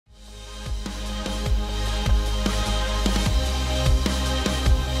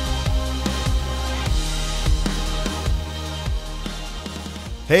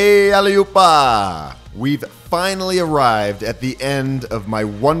Hej Allihopa! We've finally arrived at the end of my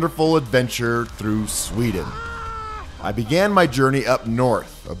wonderful adventure through Sweden. I began my journey up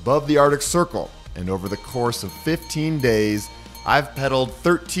north, above the Arctic Circle, and over the course of 15 days, I've pedaled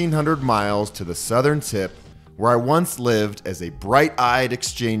 1,300 miles to the southern tip, where I once lived as a bright-eyed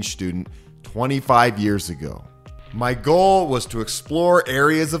exchange student 25 years ago. My goal was to explore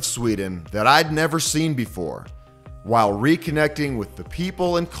areas of Sweden that I'd never seen before, while reconnecting with the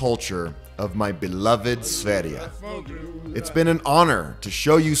people and culture of my beloved Sverige. It's been an honor to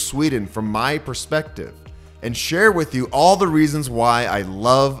show you Sweden from my perspective and share with you all the reasons why I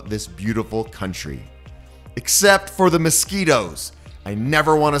love this beautiful country. Except for the mosquitoes. I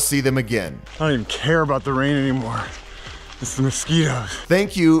never want to see them again. I don't even care about the rain anymore. It's the mosquitoes.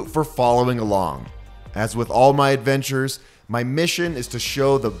 Thank you for following along. As with all my adventures, my mission is to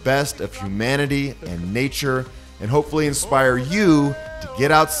show the best of humanity and nature and hopefully inspire you to get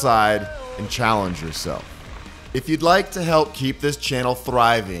outside and challenge yourself. If you'd like to help keep this channel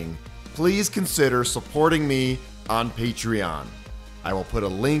thriving, please consider supporting me on Patreon. I will put a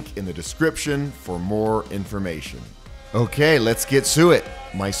link in the description for more information. Okay, let's get to it.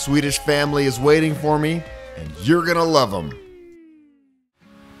 My Swedish family is waiting for me, and you're gonna love them.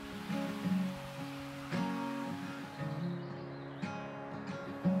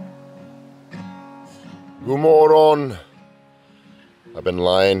 God morgon. I've been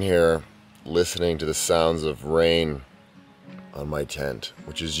lying here listening to the sounds of rain on my tent,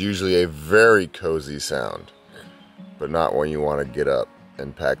 which is usually a very cozy sound, but not when you want to get up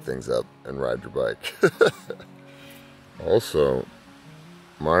and pack things up and ride your bike. Also,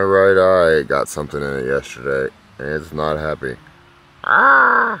 my right eye got something in it yesterday, and it's not happy.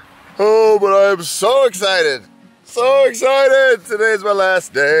 Oh, but I am so excited! So excited! Today's my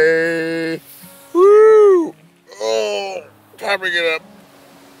last day! Woo! Oh, time to get up.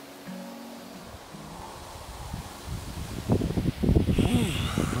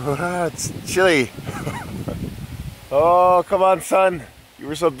 It's chilly. Oh, come on, son. You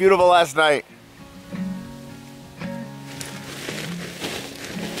were so beautiful last night.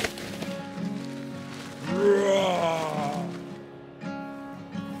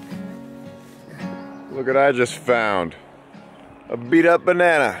 Look what I just found. A beat up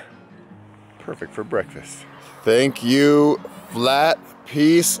banana. Perfect for breakfast. Thank you, flat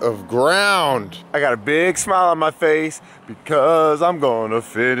piece of ground. I got a big smile on my face because I'm gonna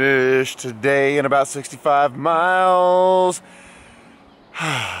finish today in about 65 miles.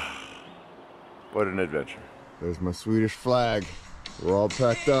 What an adventure. There's my Swedish flag. We're all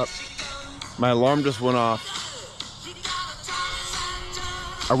packed up. My alarm just went off.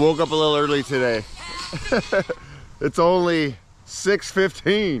 I woke up a little early today. It's only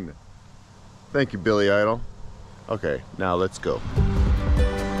 6:15. Thank you, Billy Idol. Okay, now let's go.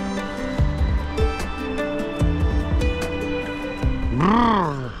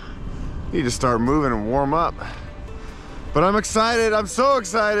 Need to start moving and warm up. But I'm excited, I'm so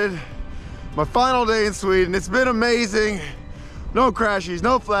excited. My final day in Sweden, it's been amazing. No crashies,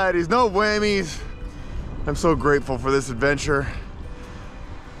 no flatties, no whammies. I'm so grateful for this adventure.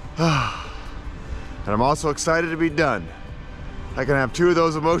 And I'm also excited to be done. I can have two of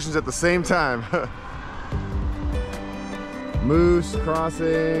those emotions at the same time. Moose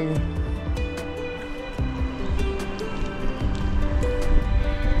crossing.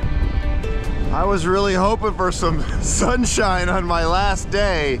 I was really hoping for some sunshine on my last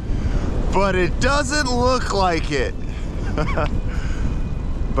day, but it doesn't look like it.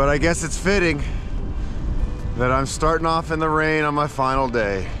 But I guess it's fitting that I'm starting off in the rain on my final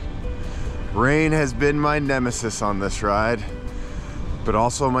day. Rain has been my nemesis on this ride, but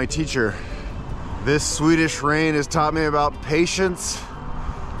also my teacher. This Swedish rain has taught me about patience,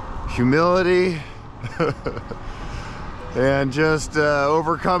 humility, and just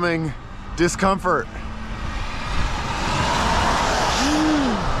overcoming discomfort.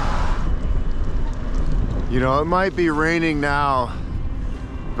 You know, it might be raining now,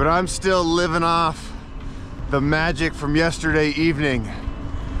 but I'm still living off the magic from yesterday evening.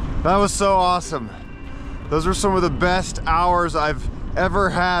 That was so awesome. Those were some of the best hours I've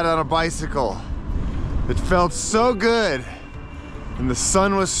ever had on a bicycle. It felt so good, and the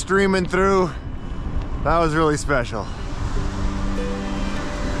sun was streaming through. That was really special.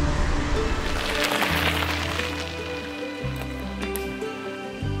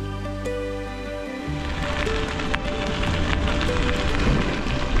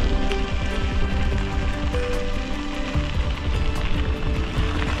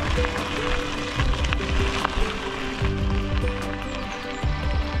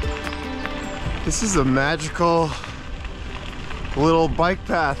 This is a magical little bike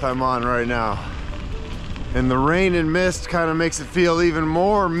path I'm on right now. And the rain and mist kind of makes it feel even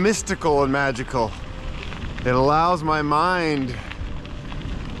more mystical and magical. It allows my mind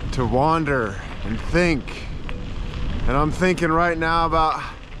to wander and think. And I'm thinking right now about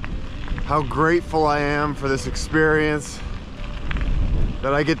how grateful I am for this experience,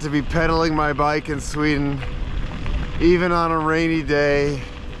 that I get to be pedaling my bike in Sweden, even on a rainy day.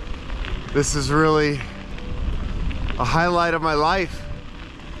 This is really a highlight of my life.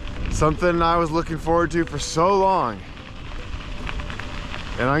 Something I was looking forward to for so long.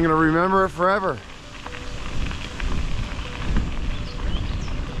 And I'm gonna remember it forever.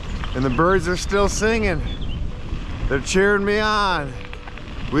 And the birds are still singing. They're cheering me on.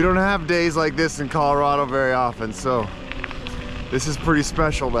 We don't have days like this in Colorado very often, so this is pretty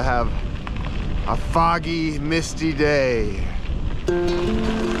special to have a foggy, misty day.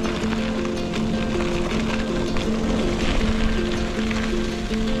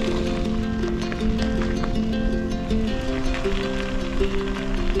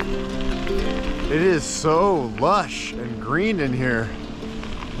 It is so lush and green in here.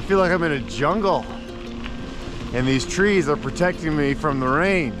 I feel like I'm in a jungle. And these trees are protecting me from the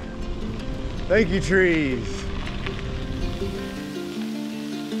rain. Thank you, trees.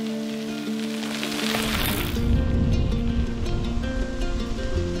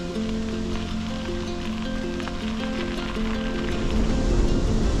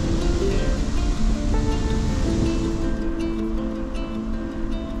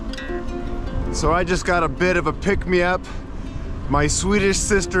 So I just got a bit of a pick-me-up. My Swedish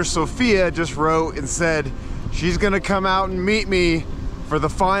sister Sophia just wrote and said she's gonna come out and meet me for the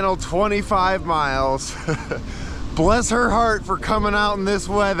final 25 miles. Bless her heart for coming out in this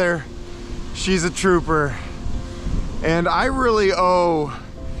weather. She's a trooper. And I really owe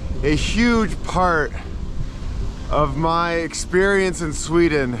a huge part of my experience in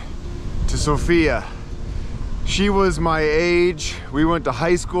Sweden to Sophia. She was my age. We went to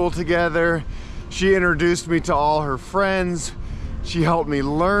high school together. She introduced me to all her friends. She helped me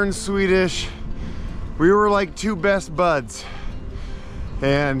learn Swedish. We were like two best buds.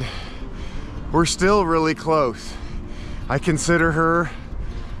 And we're still really close. I consider her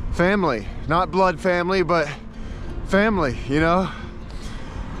family. Not blood family, but family, you know?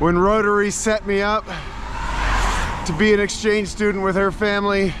 When Rotary set me up to be an exchange student with her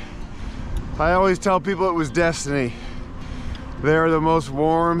family, I always tell people it was destiny. They're the most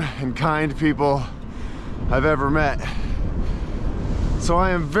warm and kind people I've ever met. So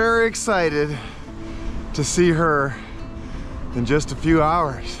I am very excited to see her in just a few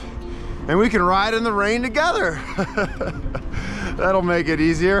hours. And we can ride in the rain together. That'll make it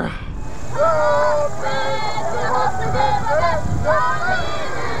easier.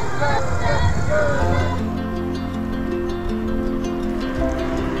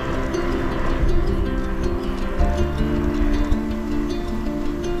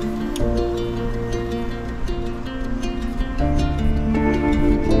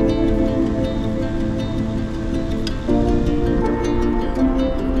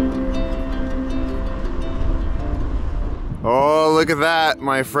 Oh, look at that,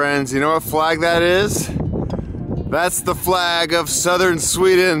 my friends. You know what flag that is? That's the flag of southern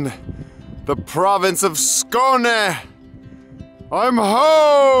Sweden, the province of Skåne. I'm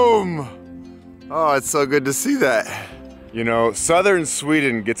home! Oh, it's so good to see that. You know, southern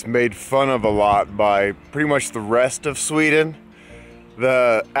Sweden gets made fun of a lot by pretty much the rest of Sweden.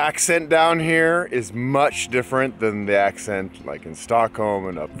 The accent down here is much different than the accent like in Stockholm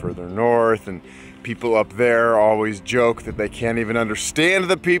and up further north, and people up there always joke that they can't even understand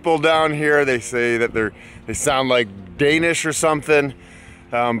the people down here. They say that they sound like Danish or something.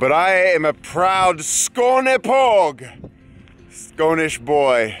 But I am a proud Skånepåg, Skånish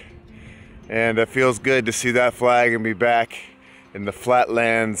boy. And it feels good to see that flag and be back in the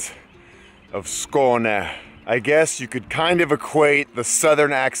flatlands of Skåne. I guess you could kind of equate the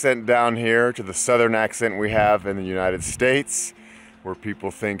southern accent down here to the southern accent we have in the United States, where people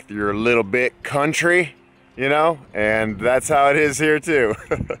think you're a little bit country, you know, and that's how it is here too.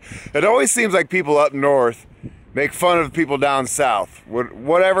 It always seems like people up north make fun of people down south,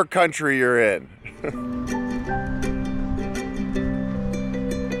 whatever country you're in.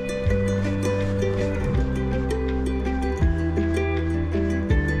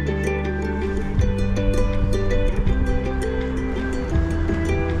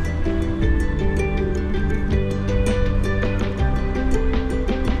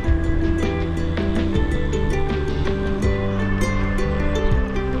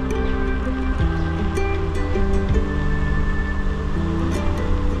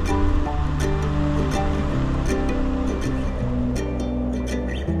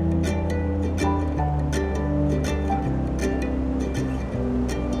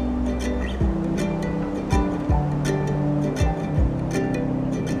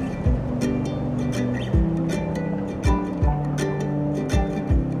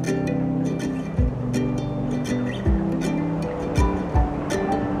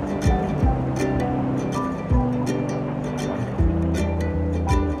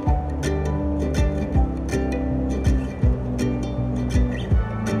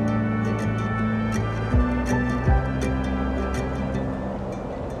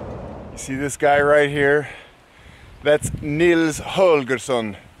 See this guy right here? That's Nils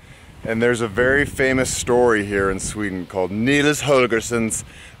Holgersson. And there's a very famous story here in Sweden called Nils Holgerssons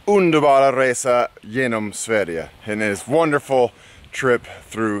underbara resa genom Sverige. And his wonderful trip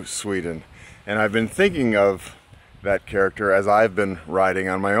through Sweden. And I've been thinking of that character as I've been riding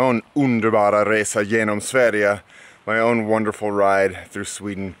on my own underbara resa genom Sverige, my own wonderful ride through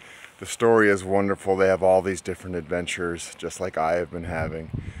Sweden. The story is wonderful. They have all these different adventures, just like I have been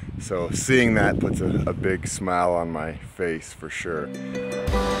having. So seeing that puts a big smile on my face for sure.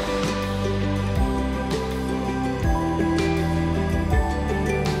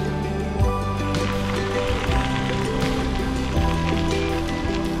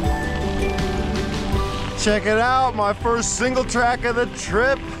 Check it out, my first single track of the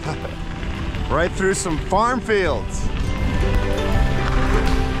trip. Right through some farm fields.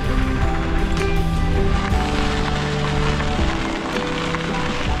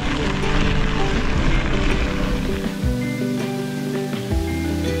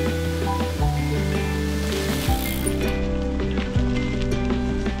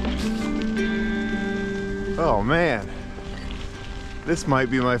 Oh man, this might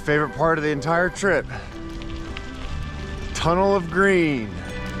be my favorite part of the entire trip. Tunnel of green.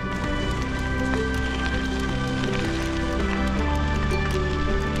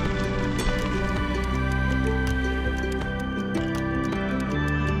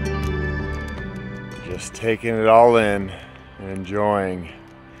 Just taking it all in and enjoying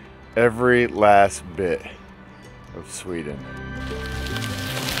every last bit of Sweden.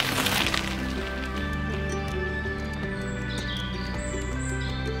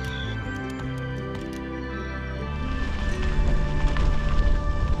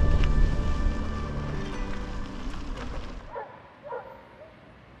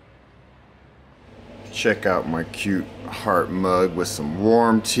 Check out my cute heart mug with some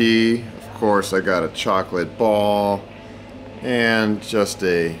warm tea. Of course, I got a chocolate ball and just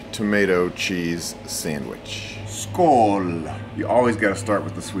a tomato cheese sandwich. Skål! You always gotta start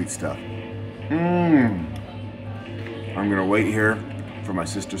with the sweet stuff. I'm gonna wait here for my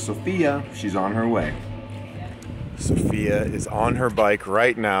sister Sophia. She's on her way. Sophia is on her bike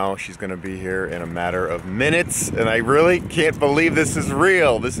right now. She's gonna be here in a matter of minutes, and I really can't believe this is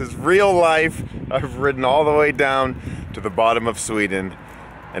real. This is real life. I've ridden all the way down to the bottom of Sweden,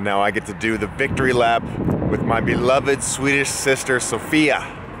 and now I get to do the victory lap with my beloved Swedish sister Sophia.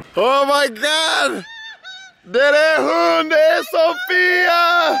 Oh my God! Det är hon, det är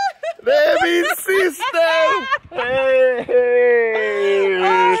Sophia! Det är min syster! Hej, hej!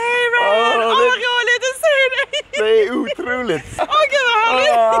 Hej, vad roligt att se dig! Det är otroligt! Åh gud vad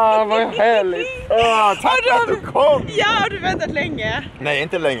härligt! Vad härligt! Tack att du kom! Ja, har du väntat länge? Nej,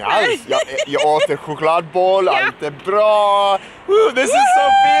 inte länge alls. Jag åt en chokladboll, allt är bra. This is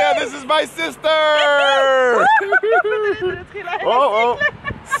Sophia, this is my sister!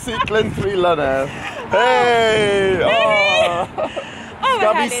 Cykeln trillade. Hej!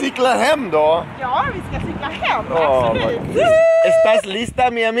 Ska vi cykla hem då? Ja, vi ska cykla hem, absolut. Estás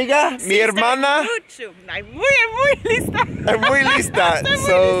lista, mi amiga? Mi hermana? Nej, muy lista. Muy lista.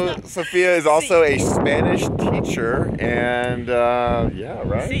 So Sophia is also a Spanish teacher, and yeah,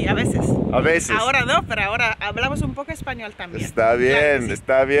 right? Sí, a veces. A veces. Ahora no, pero ahora hablamos un poco español también. Está bien, claro,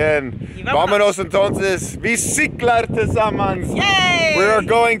 está bien. Vámonos entonces. Vi cyklar tillsammans. Yay! We are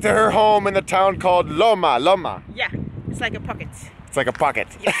going to her home in the town called Loma. Yeah, it's like a pocket. It's like a pocket.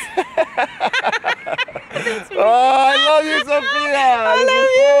 Yes. Oh, I love you, Sophia. I love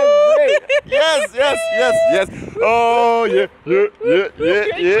you. So great. Yes, yes, yes, yes. Oh, yeah.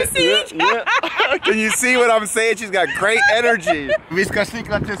 Can you see what I'm saying? She's got great energy. Vi ska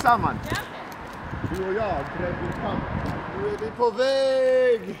cykla tillsammans. Du och jag, nu är vi på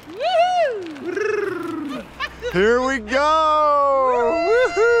väg. Here we go!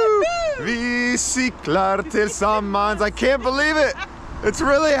 Woohoo! Vi cyklar tillsammans. I can't believe it! It's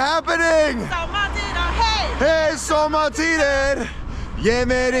really happening! Hej sommartider! Ge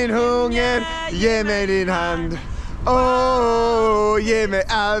mig din hunger, ge mig din hand. Ge mig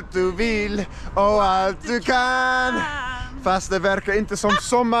allt du vill och allt du kan. Fast det verkar inte som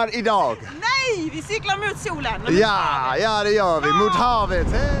sommar idag. Nej, vi cyklar mot solen. Ja, det gör vi. Mot havet.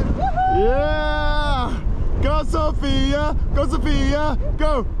 Yeah! Go Sophia! Go Sophia!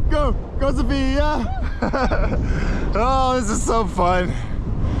 Go! Go! Go Sophia! Oh, this is so fun.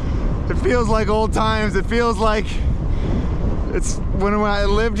 It feels like old times. It feels like it's when I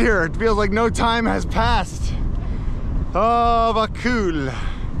lived here. It feels like no time has passed. Oh, vad kul!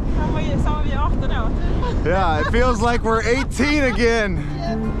 Yeah, it feels like we're 18 again.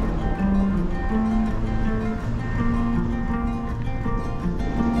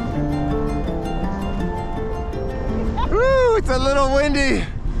 it's a little windy,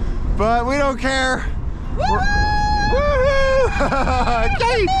 but we don't care.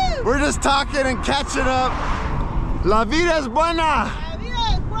 Okay, we're just talking and catching up. La vida es buena.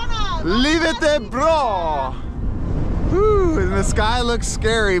 Lívete, bro. Whew, and the sky looks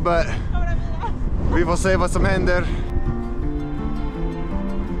scary, but we will say vad som händer.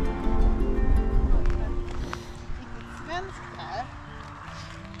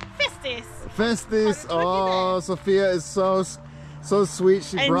 Festis. Oh, Sophia is so sweet.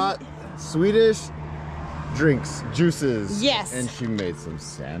 She brought Swedish drinks, juices. Yes. And she made some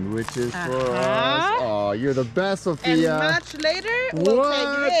sandwiches for us. Oh, you're the best, Sophia. And much later, we'll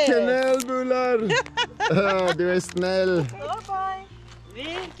take this. Kanelbullar. Du är snäll.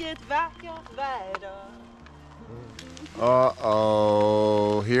 Vilket vackert väder.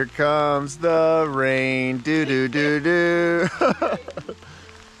 Uh-oh, here comes the rain. Do do do do.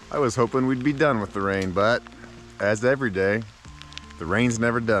 I was hoping we'd be done with the rain, but as every day, the rain's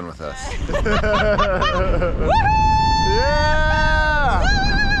never done with us. Yeah!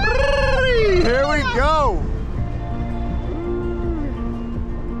 Here we go!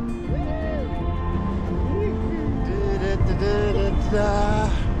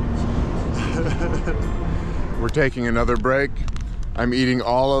 We're taking another break. I'm eating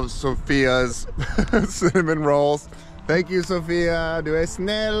all of Sophia's cinnamon rolls. Thank you, Sophia. Du är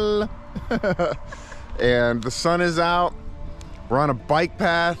snäll. And the sun is out. We're on a bike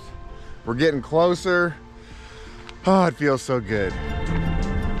path. We're getting closer. Oh, it feels so good.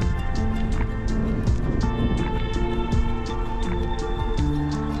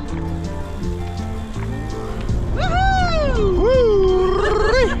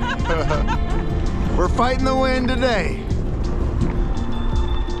 We're fighting the wind today.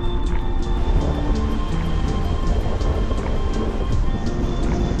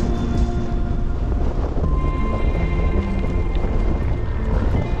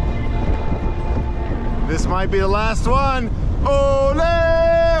 This might be the last one. Ole,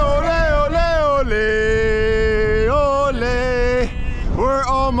 ole, ole, ole, ole. We're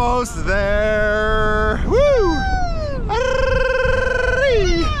almost there. Woo!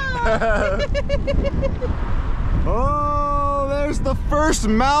 Oh, there's the first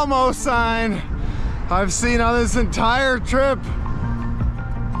Malmo sign I've seen on this entire trip.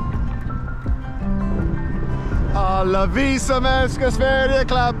 Alla vi som älskar Sverige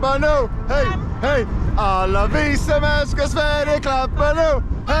klappar nu. Hey, hey. Alla vi som älskar Sverige klappar nu.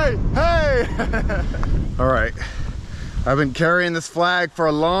 Hey, hey. All right, I've been carrying this flag for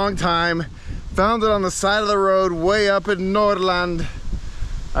a long time. Found it on the side of the road way up in Norrland.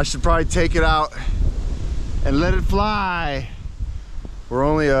 I should probably take it out and let it fly. We're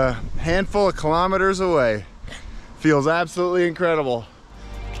only a handful of kilometers away. Feels absolutely incredible.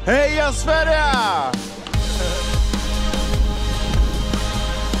 Hej Sverige!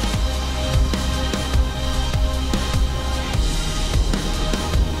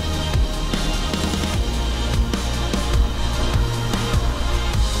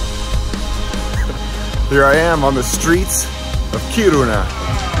 Here I am on the streets of Kiruna.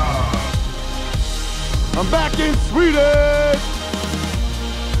 I'm back in Sweden!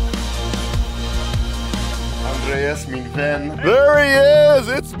 Andreas, min vän. There he is!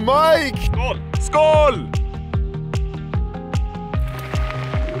 It's Mike! Skål! Skål!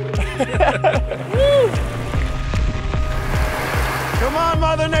 Come on,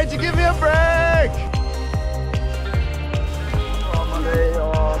 Mother Nature, give me a break!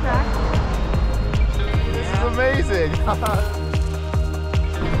 This is amazing!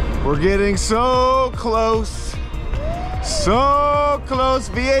 We're getting so close. Så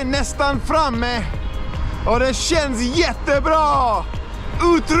close. Vi är nästan framme. Och det känns jättebra.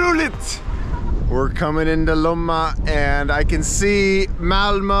 Otroligt. We're coming into Lomma and I can see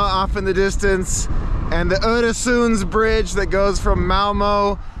Malmö off in the distance and the Öresunds bridge that goes from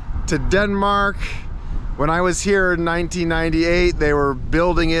Malmö to Denmark. When I was here in 1998, they were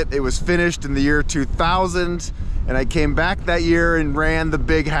building it. It was finished in the year 2000. And I came back that year and ran the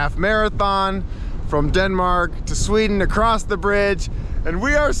big half marathon from Denmark to Sweden across the bridge. And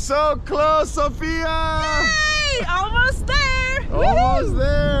we are so close, Sophia! Yay! Almost there! Almost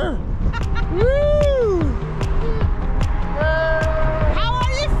there! Woo! How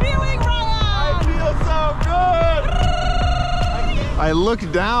are you feeling, Ryan? I feel so good! I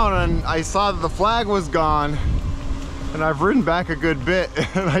looked down and I saw that the flag was gone. And I've ridden back a good bit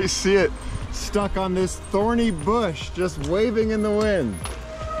and I see it stuck on this thorny bush, just waving in the wind.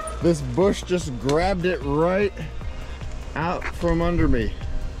 This bush just grabbed it right out from under me.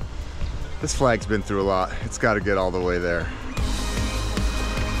 This flag's been through a lot. It's got to get all the way there.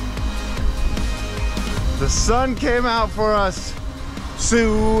 The sun came out for us.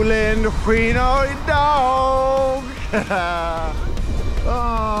 Solen skiner idag.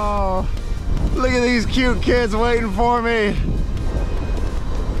 Oh, look at these cute kids waiting for me.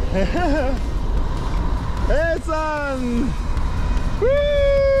 Hey, son!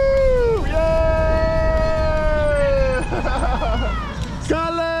 Woo! Yay!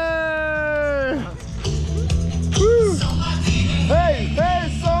 Kalle! Woo! Hey, hey,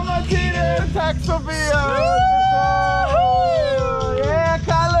 sommartider! Tack Sofia! Yeah,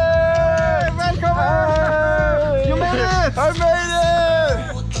 Kalle! Välkommen! You made it! I made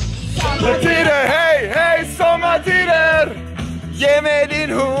it! Sommartider! Hey, hey, sommartider! Ge mig din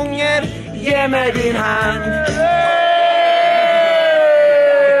hunger, ge mig din hand.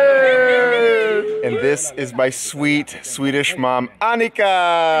 And this is my sweet Swedish mom,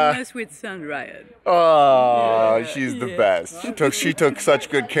 Annika. And my sweet son, Ryan. Oh, yeah, she's the best. She took such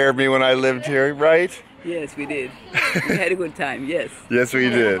good care of me when I lived here, right? Yes, we did. We had a good time, yes. Yes, we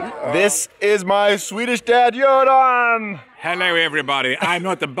did. This is my Swedish dad, Göran. Hello, everybody. I'm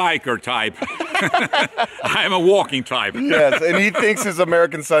not the biker type. I'm a walking type. Yes, and he thinks his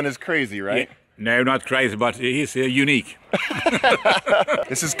American son is crazy, right? Yeah. No, not crazy, but he's unique.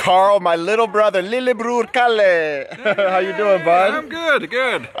 This is Carl, my little brother, Lillebror Kalle. How you doing, bud? I'm good,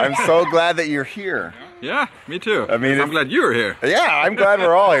 good. I'm so glad that you're here. Yeah, me too. I mean, I'm glad you're here. Yeah, I'm glad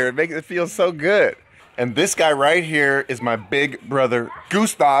we're all here. It makes it feel so good. And this guy right here is my big brother,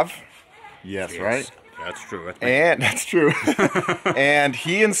 Gustav. Yes, right? That's true. That's true. And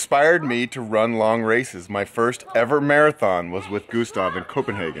he inspired me to run long races. My first ever marathon was with Gustav in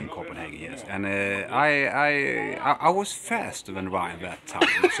Copenhagen. Copenhagen, yes. And I was fast when Ryan that time.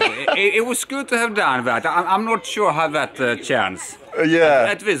 So it was good to have done that. I'm not sure how that chance. Yeah.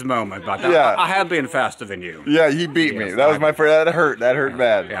 At this moment, but yeah. I have been faster than you. Yeah, he beat me. That was my first. That hurt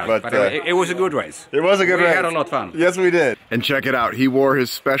bad. Yeah, but it was a good race. It was a good race. We had a lot of fun. Yes, we did. And check it out. He wore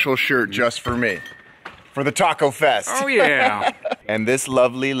his special shirt just for me. For the Taco Fest. Oh, yeah. And this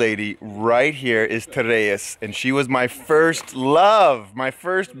lovely lady right here is Therese. And she was my first love. My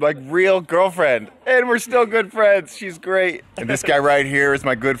first, real girlfriend. And we're still good friends. She's great. And this guy right here is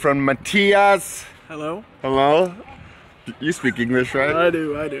my good friend, Matthias. Hello. Hello. You speak English, right? I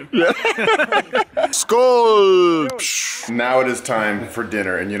do. Yeah. Skål! Now it is time for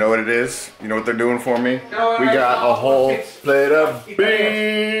dinner. And you know what it is? You know what they're doing for me? We got a whole plate of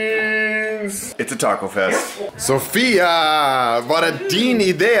beans. It's a taco fest. Sofia, var det din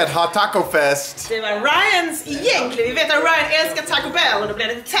idé att ha taco fest? Det var Ryans egentligen. Vi vet att Ryan älskar Taco Bell och då blir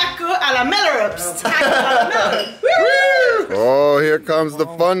det taco alla Mellerups. Taco alla Mellerups. Oh, here comes the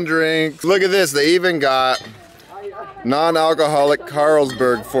fun drinks. Look at this, they even got non-alcoholic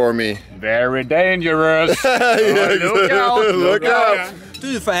Carlsberg for me. Very dangerous. Look out! Look out!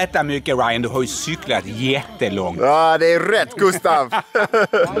 Du får äta mycket, Ryan. Du har ju cyklat jättelångt. Ah, det är rätt, Gustav.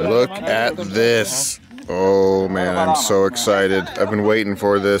 Look at this. Oh man, I'm so excited. I've been waiting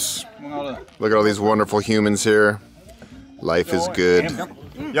for this. Look at all these wonderful humans here. Life is good.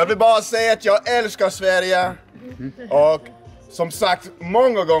 Jag vill bara säga att jag älskar Sverige. Och som sagt,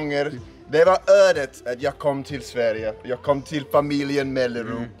 många gånger det var ödet att jag kom till Sverige. Jag kom till familjen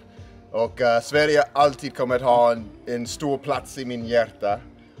Mellerup. Och Sverige alltid kommer att ha en stor plats i min hjärta.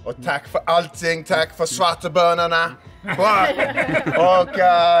 Och tack för allting, tack för svarta bönorna. Och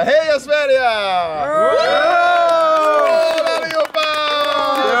heja Sverige! Skål allihopa!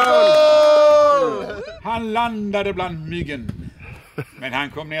 Han landade bland myggen. Men han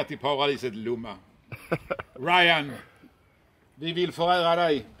kom ner till paradiset Lomma. Ryan, vi vill förära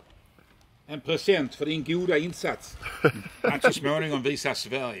dig en present för din goda insats. Att så småningom visa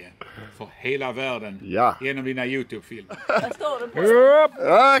Sverige för hela världen genom dina YouTube-filmer.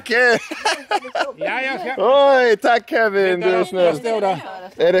 Okej. Ja, jag ska... Oj, tack Kevin, du är snäll.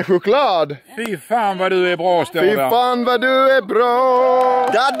 Är det choklad? Fy fan vad du är bra, står Fy där. fan vad du är bra.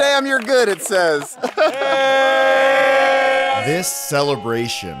 God damn, you're good, it says. This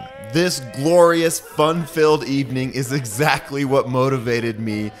celebration, this glorious, fun-filled evening is exactly what motivated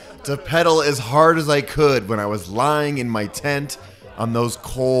me to pedal as hard as I could when I was lying in my tent on those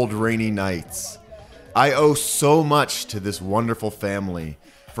cold, rainy nights. I owe so much to this wonderful family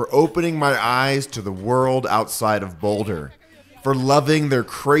for opening my eyes to the world outside of Boulder, for loving their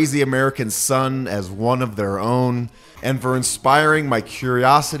crazy American son as one of their own, and for inspiring my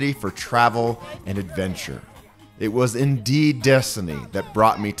curiosity for travel and adventure. It was indeed destiny that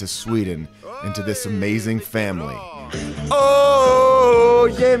brought me to Sweden and to this amazing family. Oh,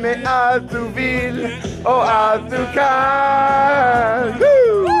 ge mig allt du vill och allt du kan.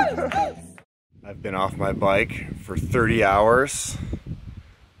 Woo! I've been off my bike for 30 hours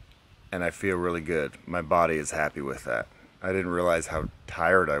and I feel really good. My body is happy with that. I didn't realize how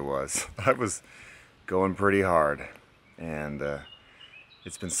tired I was. I was going pretty hard, and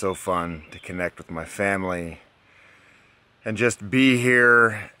it's been so fun to connect with my family and just be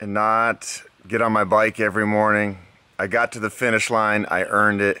here and not get on my bike every morning. I got to the finish line, I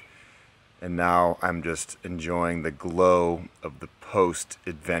earned it, and now I'm just enjoying the glow of the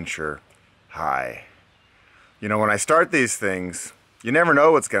post-adventure high. You know, when I start these things, you never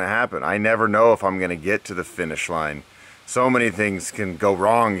know what's going to happen. I never know if I'm going to get to the finish line. So many things can go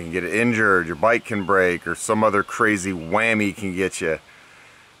wrong. You can get injured, your bike can break, or some other crazy whammy can get you.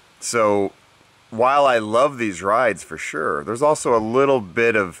 So while I love these rides for sure, there's also a little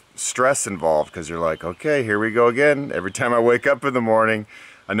bit of stress involved, because you're like, okay, here we go again. Every time I wake up in the morning,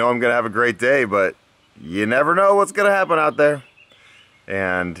 I know I'm going to have a great day, but you never know what's going to happen out there.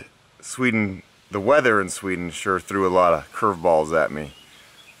 And Sweden, the weather in Sweden sure threw a lot of curveballs at me.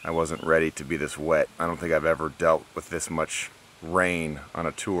 I wasn't ready to be this wet. I don't think I've ever dealt with this much rain on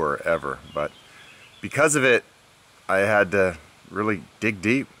a tour ever, but because of it, I had to really dig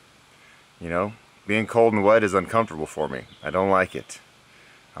deep. You know, being cold and wet is uncomfortable for me. I don't like it.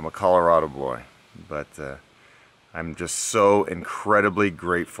 I'm a Colorado boy, but I'm just so incredibly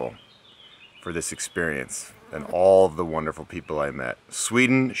grateful for this experience and all of the wonderful people I met.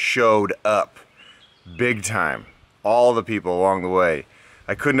 Sweden showed up big time. All the people along the way.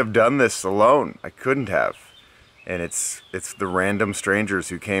 I couldn't have done this alone. I couldn't have. And it's the random strangers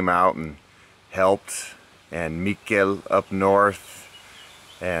who came out and helped, and Mikkel up north,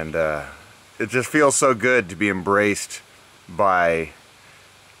 and it just feels so good to be embraced by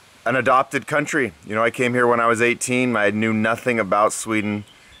an adopted country. You know, I came here when I was 18. I knew nothing about Sweden,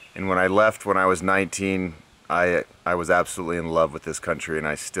 and when I left when I was 19, I was absolutely in love with this country, and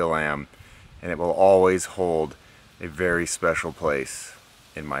I still am, and it will always hold a very special place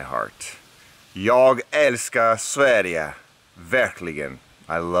in my heart. Jag älskar Sverige. Verkligen.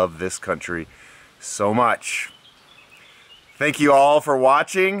 I love this country so much. Thank you all for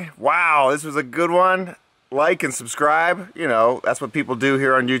watching. Wow, this was a good one. Like and subscribe. You know, that's what people do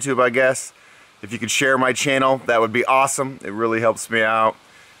here on YouTube, I guess. If you could share my channel, that would be awesome. It really helps me out.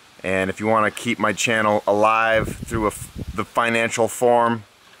 And if you want to keep my channel alive through the financial form,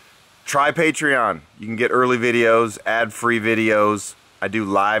 try Patreon. You can get early videos, ad-free videos. I do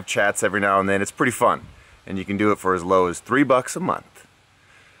live chats every now and then. It's pretty fun. And you can do it for as low as $3 a month.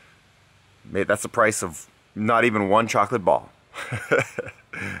 That's the price of not even one chocolate ball.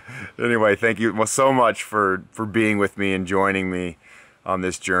 Anyway, thank you so much for being with me and joining me on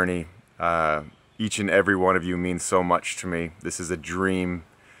this journey. Each and every one of you means so much to me. This is a dream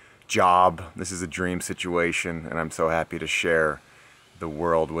job. This is a dream situation, and I'm so happy to share the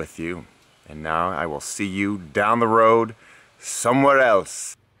world with you. And now I will see you down the road somewhere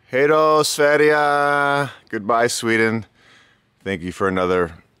else. Hej då, Sverige. Goodbye, Sweden. Thank you for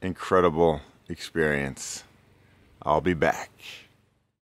another incredible experience. I'll be back.